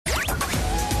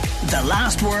The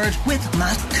Last Word with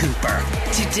Matt Cooper.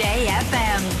 Today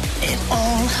FM. It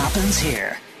all happens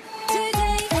here.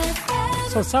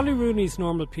 So Sally Rooney's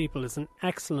Normal People is an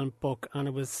excellent book, and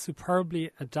it was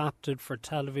superbly adapted for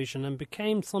television and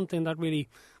became something that really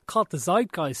caught the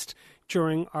zeitgeist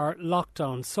during our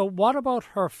lockdown. So what about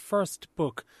her first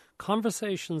book,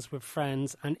 Conversations with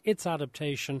Friends, and its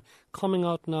adaptation coming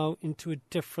out now into a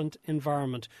different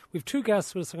environment? We've two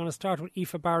guests with us. I'm going to start with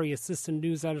Aoife Barry, Assistant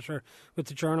News Editor with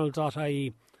the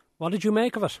Journal.ie. What did you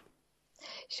make of it?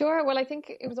 Sure. Well, I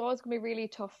think it was always going to be really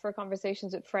tough for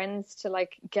Conversations with Friends to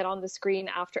get on the screen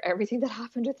after everything that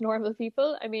happened with Normal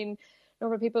People. I mean,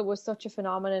 Normal People was such a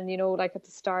phenomenon, at the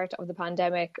start of the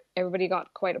pandemic, everybody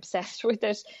got quite obsessed with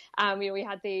it. We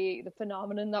had the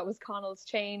phenomenon that was Connell's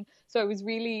Chain. So I was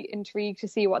really intrigued to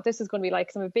see what this was going to be like.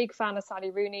 'Cause I'm a big fan of Sally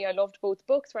Rooney. I loved both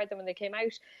books, read them when they came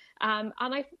out. And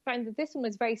I found that this one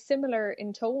was very similar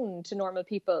in tone to Normal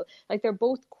People. They're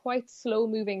both quite slow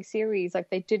moving series.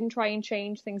 They didn't try and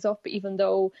change things up, even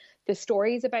though the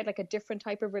story is about a different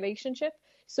type of relationship.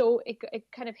 So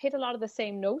it kind of hit a lot of the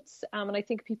same notes. And I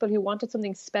think people who wanted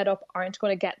something sped up aren't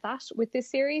going to get that with this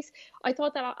series. I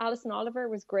thought that Alison Oliver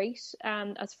was great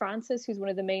as Frances, who's one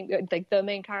of the main, the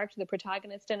main character, the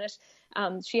protagonist in it.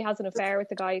 She has an affair with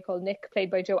a guy called Nick,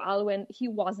 played by Joe Alwyn. He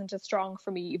wasn't as strong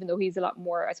for me, even though he's a lot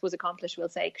more, I suppose, accomplished, we'll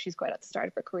say, because she's quite at the start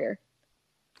of her career.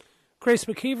 Grace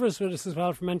McKeever is with us as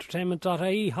well from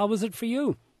Entertainment.ie. How was it for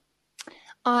you?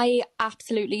 I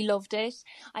absolutely loved it.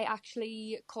 I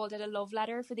actually called it a love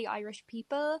letter for the Irish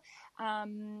people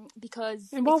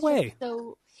because... In what way?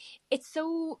 It's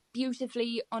so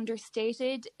beautifully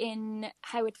understated in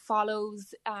how it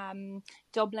follows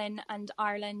Dublin and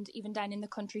Ireland, even down in the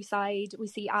countryside. We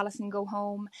see Alison go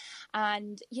home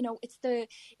and, it's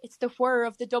the whir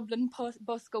of the Dublin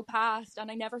bus go past, and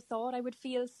I never thought I would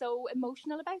feel so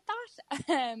emotional about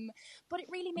that. But it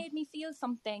really made me feel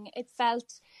something. It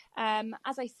felt,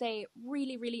 as I say,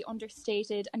 really, really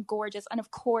understated and gorgeous. And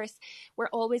of course, we're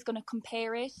always going to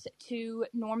compare it to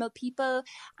Normal People,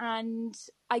 and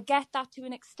I get that to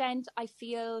an extent. I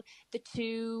feel the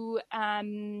two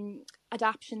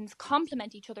adaptions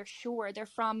complement each other. Sure, they're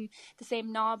from the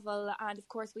same novel, and of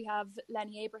course we have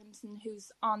Lenny Abrahamson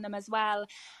who's on them as well,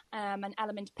 and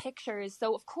Element Pictures.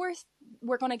 So of course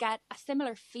we're going to get a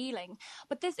similar feeling.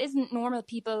 But this isn't Normal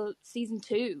People season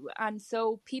 2, and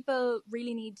so people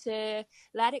really need to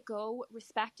let it go,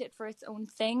 respect it for its own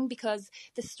thing, because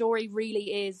the story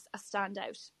really is a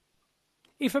standout.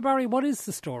 Aoife Barry, what is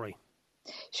the story?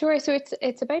 Sure. So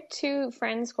it's about two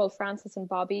friends called Frances and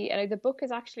Bobby. And the book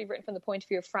is actually written from the point of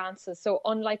view of Frances. So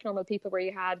unlike Normal People, where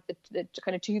you had the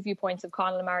kind of two viewpoints of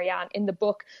Connell and Marianne, in the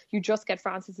book, you just get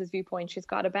Frances's viewpoint. She's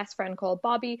got a best friend called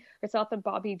Bobby. Herself and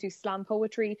Bobby do slam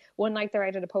poetry. One night they're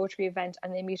out at a poetry event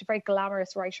and they meet a very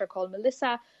glamorous writer called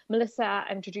Melissa. Melissa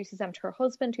introduces them to her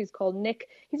husband, who's called Nick.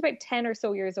 He's about 10 or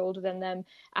so years older than them,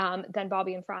 than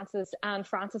Bobby and Frances. And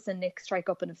Frances and Nick strike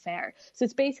up an affair. So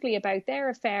it's basically about their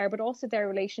affair, but also their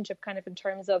relationship kind of in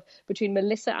terms of between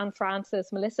Melissa and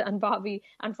Frances, Melissa and Bobby,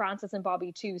 and Frances and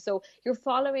Bobby too. So you're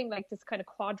following this kind of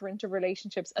quadrant of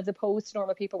relationships, as opposed to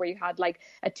Normal People where you had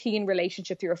a teen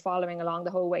relationship you were following along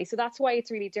the whole way. So that's why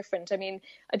it's really different. I mean,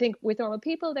 I think with Normal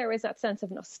People there is that sense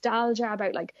of nostalgia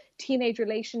about teenage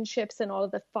relationships and all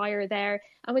of the fire there.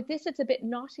 And with this, it's a bit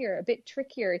knottier, a bit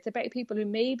trickier. It's about people who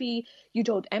maybe you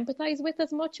don't empathize with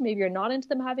as much. Maybe you're not into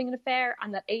them having an affair,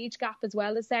 and that age gap as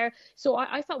well is there. So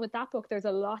I felt with that book, there's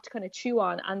a lot to kind of chew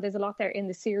on, and there's a lot there in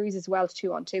the series as well to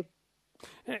chew on too.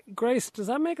 Grace, does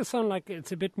that make it sound like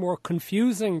it's a bit more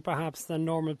confusing perhaps than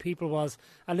Normal People was,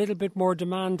 a little bit more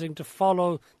demanding to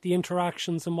follow the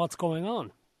interactions and what's going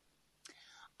on?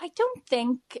 I don't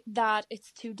think that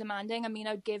it's too demanding. I mean,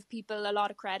 I'd give people a lot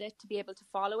of credit to be able to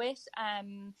follow it.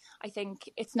 I think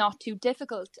it's not too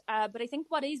difficult. But I think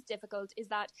what is difficult is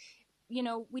that,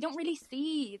 we don't really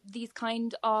see these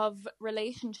kind of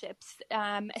relationships,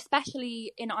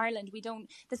 especially in Ireland.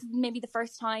 This is maybe the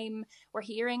first time we're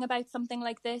hearing about something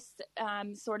like this,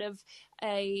 sort of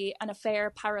an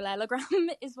affair parallelogram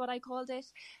is what I called it.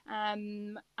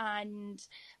 And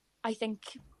I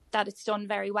think that it's done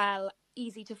very well.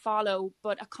 Easy to follow,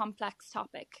 but a complex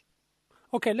topic.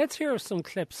 Okay, let's hear some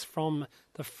clips from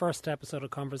the first episode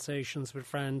of Conversations with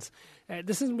Friends.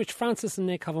 This is in which Frances and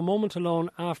Nick have a moment alone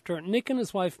after Nick and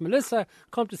his wife Melissa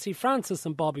come to see Frances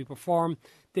and Bobby perform.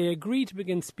 They agree to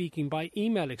begin speaking by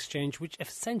email exchange, which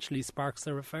essentially sparks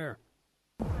their affair.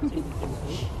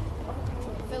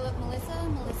 Philip, Melissa.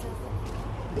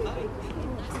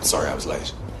 Sorry I was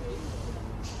late.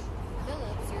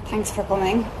 Thanks for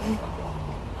coming.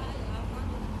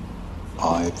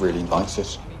 I really liked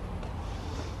it.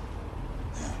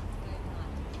 Yeah.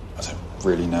 I don't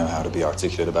really know how to be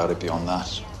articulate about it beyond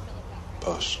that.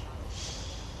 But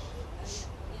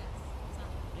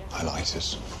I liked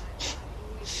it.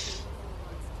 I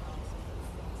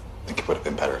think it would have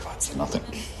been better if I'd said nothing.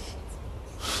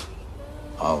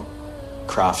 I'll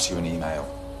craft you an email.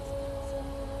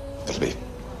 It'll be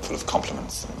full of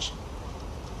compliments and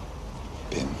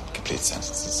be in complete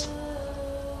sentences.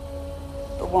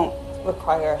 It won't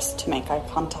require us to make eye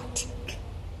contact.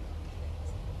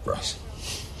 Right.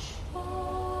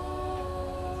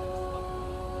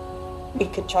 We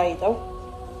could try, though.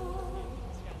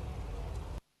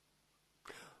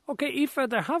 Okay, Aoife,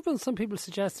 there have been some people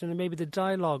suggesting that maybe the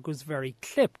dialogue was very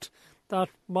clipped, that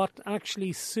what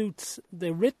actually suits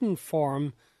the written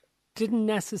form didn't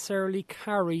necessarily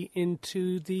carry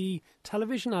into the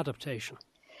television adaptation.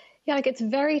 Yeah, like it's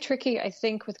very tricky, I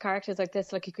think, with characters like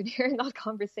this. Like you can hear in that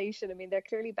conversation, I mean, they're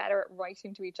clearly better at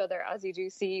writing to each other, as you do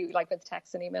see, like with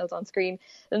texts and emails on screen,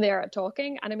 than they are at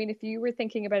talking. And I mean, if you were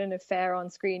thinking about an affair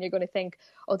on screen, you're going to think,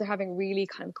 oh, they're having really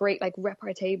kind of great like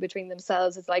repartee between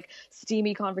themselves. It's like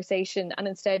steamy conversation. And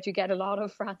instead you get a lot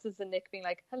of Frances and Nick being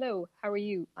like, hello, how are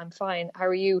you? I'm fine. How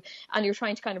are you? And you're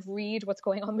trying to kind of read what's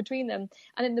going on between them.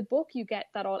 And in the book, you get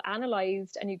that all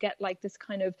analysed and you get like this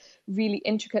kind of really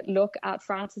intricate look at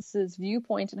Frances's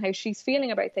viewpoint and how she's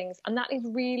feeling about things. And that is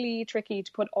really tricky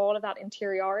to put all of that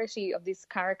interiority of these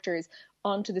characters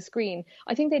onto the screen.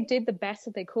 I think they did the best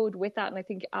that they could with that. And I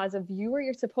think as a viewer,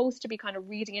 you're supposed to be kind of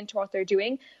reading into what they're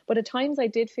doing. But at times I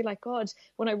did feel like, God,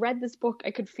 when I read this book,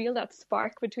 I could feel that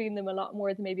spark between them a lot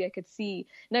more than maybe I could see.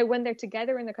 Now, when they're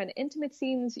together in the kind of intimate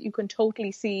scenes, you can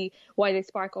totally see why they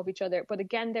spark off each other. But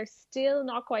again, they're still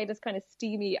not quite as kind of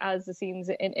steamy as the scenes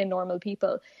in Normal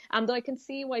People. And I can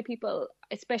see why people,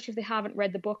 especially if they haven't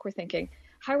read the book, were thinking,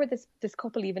 how are this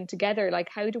couple even together? Like,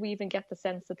 how do we even get the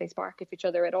sense that they spark off each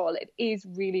other at all? It is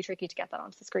really tricky to get that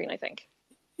onto the screen, I think.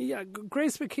 Yeah,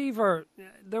 Grace McKeever,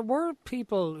 there were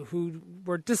people who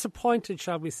were disappointed,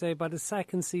 shall we say, by the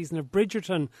second season of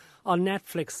Bridgerton on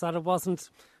Netflix, that it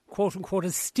wasn't, quote unquote,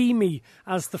 as steamy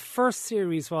as the first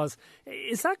series was.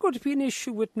 Is that going to be an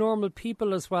issue with Normal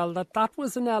People as well, that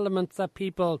was an element that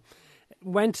people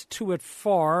went to it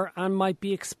for and might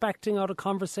be expecting out of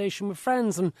conversation with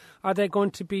friends, and are they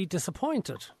going to be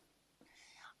disappointed?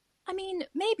 I mean,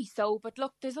 maybe so, but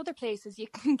look, there's other places you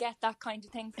can get that kind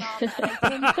of thing from,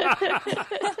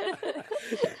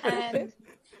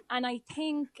 and I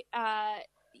think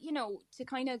you know, to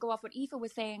kind of go off what Aoife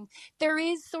was saying, there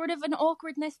is sort of an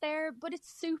awkwardness there, but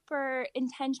it's super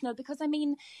intentional because, I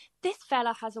mean, this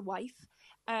fella has a wife.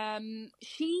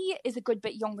 She is a good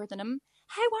bit younger than him.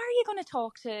 How are you going to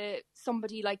talk to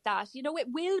somebody like that? You know, it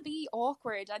will be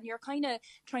awkward and you're kind of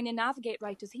trying to navigate,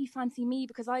 right, does he fancy me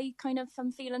because I kind of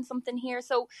am feeling something here?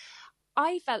 So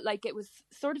I felt like it was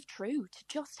sort of true to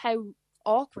just how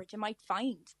awkward you might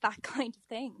find that kind of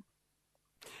thing.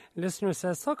 Listener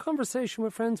says, that conversation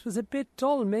with friends was a bit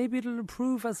dull. Maybe it'll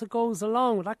improve as it goes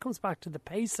along. Well, that comes back to the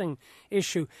pacing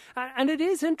issue. And it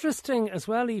is interesting as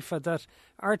well, Aoife, that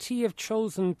RT have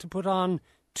chosen to put on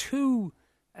 2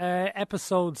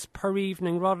 episodes per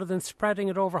evening rather than spreading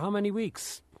it over how many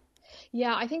weeks?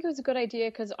 Yeah, I think it was a good idea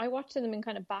because I watched them in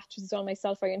kind of batches as well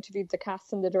myself. I interviewed the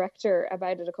cast and the director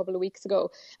about it a couple of weeks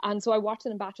ago. And so I watched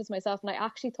it in batches myself, and I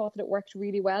actually thought that it worked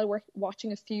really well.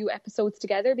 Watching a few episodes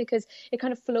together because it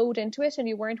kind of flowed into it and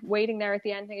you weren't waiting there at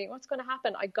the end thinking, what's going to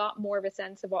happen? I got more of a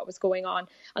sense of what was going on.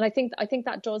 And I think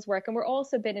that does work. And we're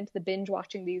also a bit into the binge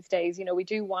watching these days. You know, we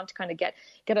do want to kind of get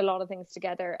a lot of things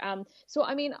together. So,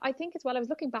 I mean, I think as well, I was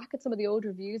looking back at some of the old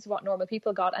reviews of what Normal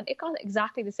People got, and it got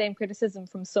exactly the same criticism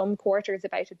from some quarters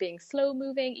about it being slow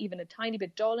moving, even a tiny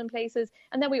bit dull in places,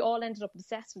 and then we all ended up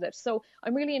obsessed with it. So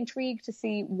I'm really intrigued to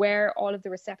see where all of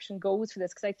the reception goes for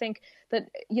this, because I think that,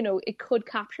 you know, it could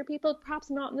capture people,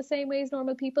 perhaps not in the same way as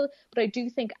Normal People, but I do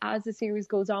think as the series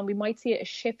goes on, we might see a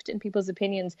shift in people's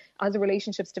opinions as the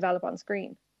relationships develop on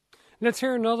screen. Let's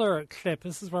hear another clip.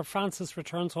 This is where Frances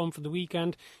returns home for the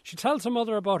weekend. She tells her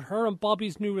mother about her and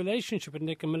Bobby's new relationship with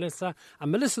Nick and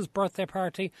Melissa's birthday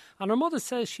party, and her mother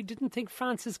says she didn't think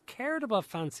Frances cared about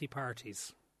fancy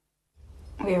parties.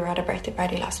 We were at a birthday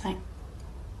party last night.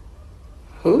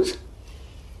 Whose?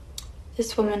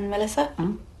 This woman, Melissa.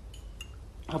 I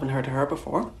haven't heard of her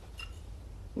before.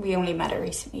 We only met her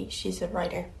recently. She's a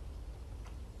writer.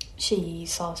 She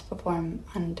saw us perform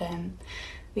and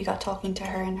we got talking to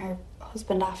her and her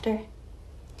husband after.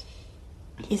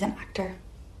 He's an actor.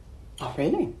 Oh,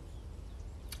 really?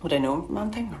 Would I know him from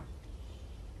anything?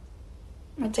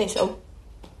 I'd say so.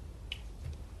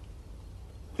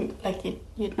 Like,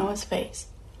 you'd know his face.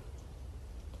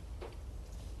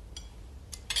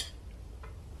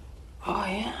 Oh,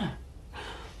 yeah.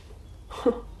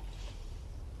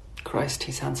 Christ,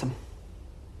 he's handsome.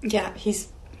 Yeah, he's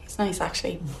nice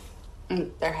actually.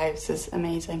 And their house is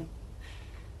amazing.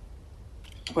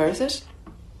 Where is it?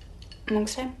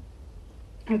 Monkstown.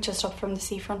 Just up from the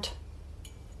seafront.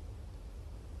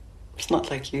 It's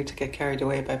not like you to get carried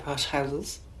away by posh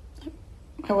houses.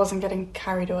 I wasn't getting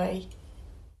carried away.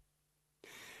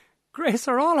 Grace,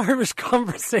 are all Irish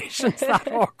conversations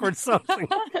that awkward something?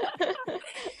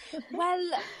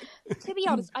 Well, to be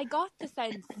honest, I got the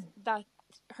sense that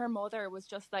her mother was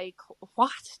just like,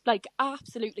 what? Like,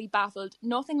 absolutely baffled.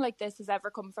 Nothing like this has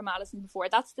ever come from Alison before.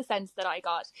 That's the sense that I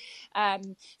got.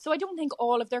 So I don't think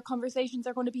all of their conversations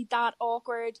are going to be that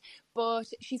awkward, but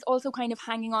she's also kind of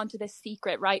hanging on to this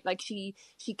secret, right? Like, she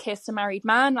kissed a married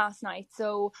man last night.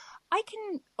 So I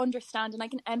can understand and I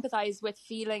can empathize with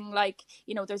feeling like,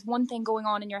 you know, there's one thing going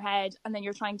on in your head and then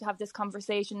you're trying to have this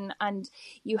conversation and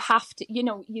you have to, you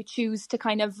know, you choose to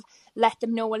kind of let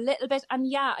them know a little bit. And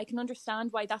yeah, I can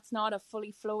understand why that's not a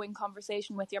fully flowing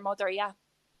conversation with your mother. Yeah.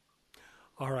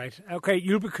 All right. Okay.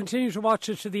 You'll continue to watch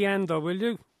it to the end though, will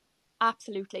you?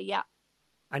 Absolutely. Yeah.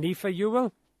 And Aoife, you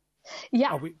will?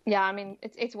 Yeah. Yeah. I mean,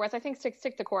 it's worth, I think,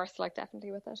 stick the course, like,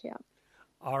 definitely with it. Yeah.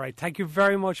 All right. Thank you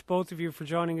very much, both of you, for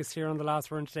joining us here on The Last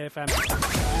Word on Today FM.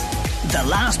 The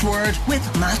Last Word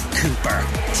with Matt Cooper.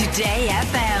 Today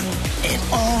FM. It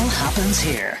all happens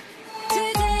here.